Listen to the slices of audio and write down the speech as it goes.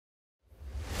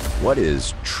What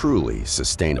is truly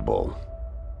sustainable?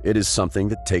 It is something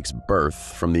that takes birth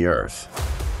from the earth.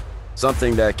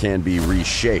 Something that can be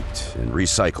reshaped and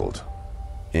recycled.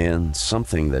 And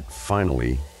something that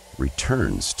finally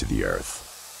returns to the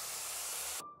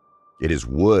earth. It is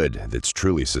wood that's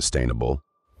truly sustainable.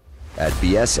 At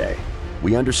Biesse,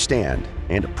 we understand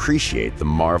and appreciate the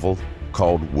marvel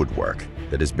called woodwork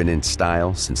that has been in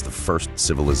style since the first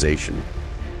civilization.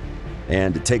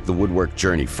 And to take the woodwork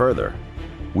journey further,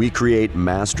 we create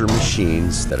master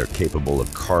machines that are capable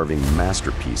of carving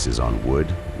masterpieces on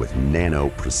wood with nano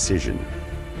precision.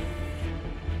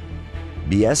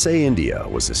 Biesse India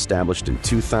was established in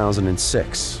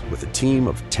 2006 with a team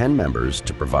of 10 members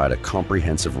to provide a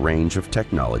comprehensive range of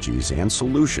technologies and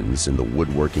solutions in the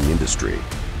woodworking industry.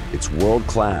 Its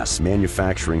world-class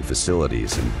manufacturing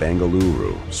facilities in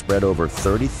Bangalore spread over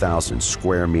 30,000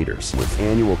 square meters with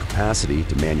annual capacity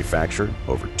to manufacture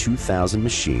over 2,000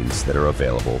 machines that are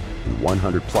available in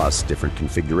 100+ different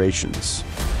configurations.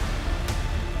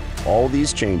 All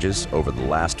these changes over the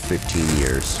last 15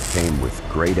 years came with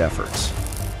great efforts,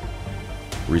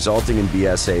 resulting in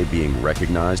Biesse being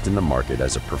recognized in the market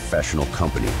as a professional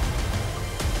company.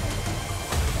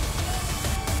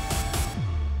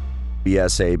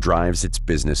 Biesse drives its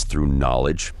business through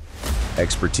knowledge,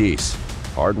 expertise,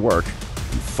 hard work,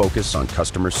 and focus on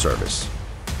customer service,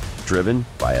 driven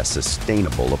by a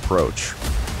sustainable approach.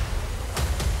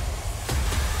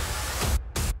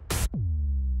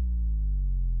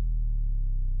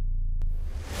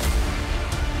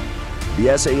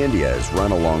 Biesse India is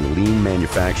run along lean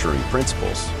manufacturing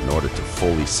principles in order to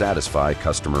fully satisfy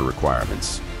customer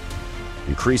requirements,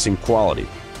 increasing quality,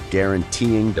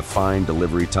 guaranteeing defined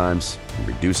delivery times, and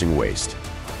reducing waste.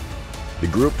 The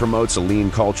group promotes a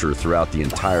lean culture throughout the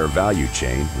entire value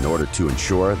chain in order to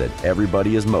ensure that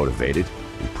everybody is motivated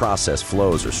and process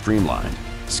flows are streamlined,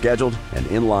 scheduled, and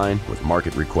in line with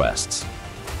market requests.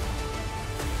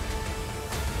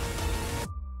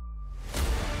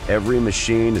 Every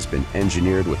machine has been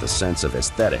engineered with a sense of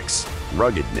aesthetics,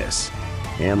 ruggedness,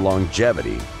 and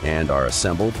longevity, and are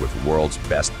assembled with world's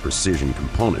best precision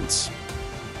components.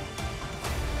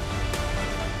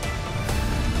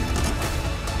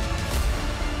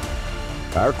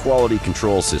 Our quality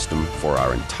control system for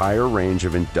our entire range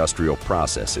of industrial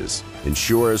processes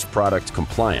ensures product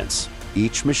compliance.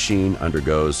 Each machine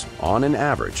undergoes, on an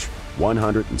average,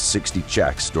 160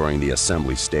 checks during the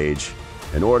assembly stage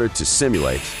in order to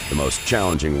simulate the most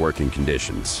challenging working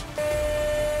conditions.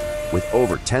 With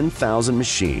over 10,000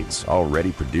 machines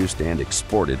already produced and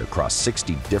exported across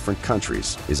 60 different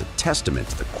countries is a testament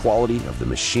to the quality of the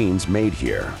machines made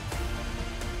here.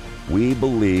 We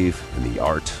believe in the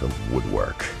art of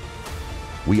woodwork.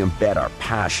 We embed our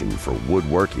passion for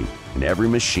woodworking in every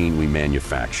machine we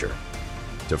manufacture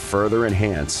to further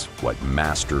enhance what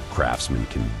master craftsmen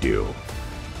can do.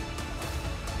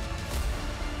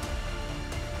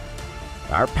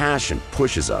 Our passion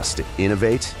pushes us to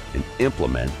innovate and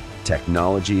implement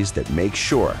technologies that make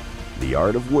sure the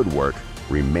art of woodwork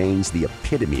remains the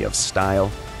epitome of style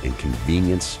and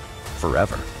convenience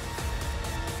forever.